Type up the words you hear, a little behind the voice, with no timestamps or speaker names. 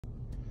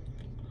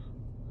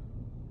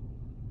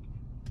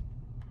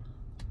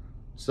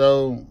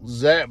So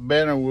Zack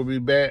will be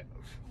back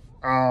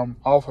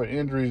off of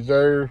injury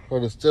reserve for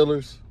the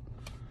Steelers.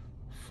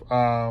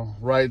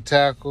 Right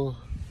tackle.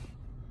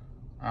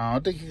 I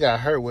think he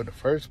got hurt with the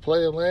first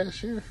play of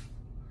last year.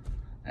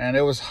 And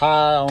it was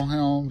high on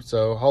him,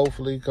 so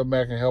hopefully he come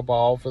back and help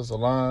our offensive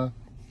line.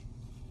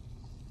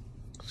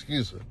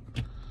 Excuse me.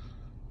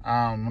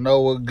 I know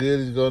what good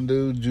he's going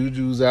to do.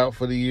 Juju's out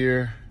for the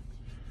year,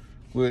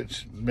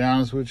 which, to be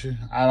honest with you,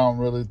 I don't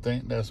really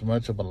think that's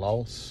much of a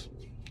loss.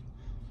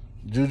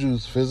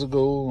 Juju's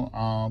physical.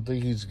 I don't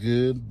think he's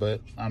good,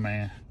 but, I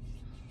mean,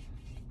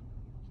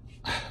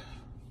 I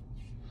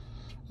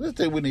just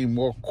think we need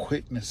more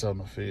quickness on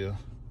the field.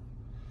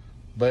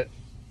 But,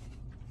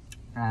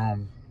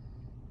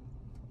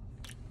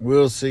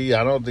 we'll see.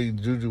 I don't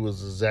think Juju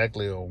was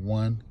exactly a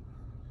 1.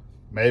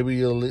 Maybe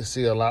you'll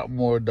see a lot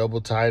more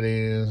double tight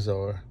ends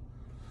or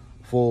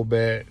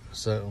fullback,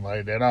 something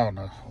like that. I don't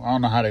know. I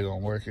don't know how they're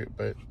going to work it,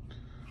 but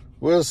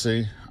we'll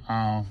see.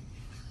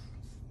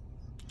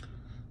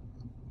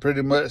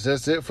 Pretty much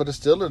that's it for the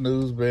Steelers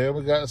news, man.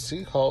 We got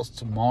Seahawks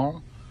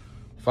tomorrow.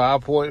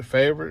 5-point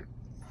favorite.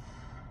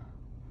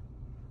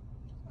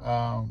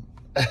 I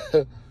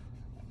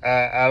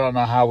don't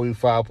know how we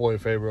 5-point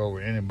favorite over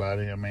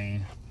anybody. I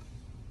mean,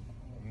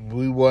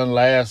 we won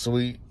last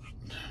week,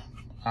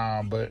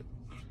 but,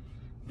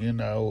 you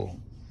know,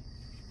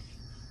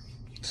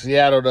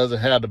 Seattle doesn't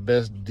have the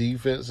best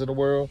defense in the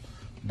world,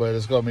 but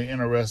it's going to be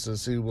interesting to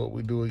see what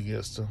we do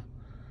against them.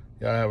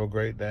 Y'all have a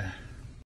great day.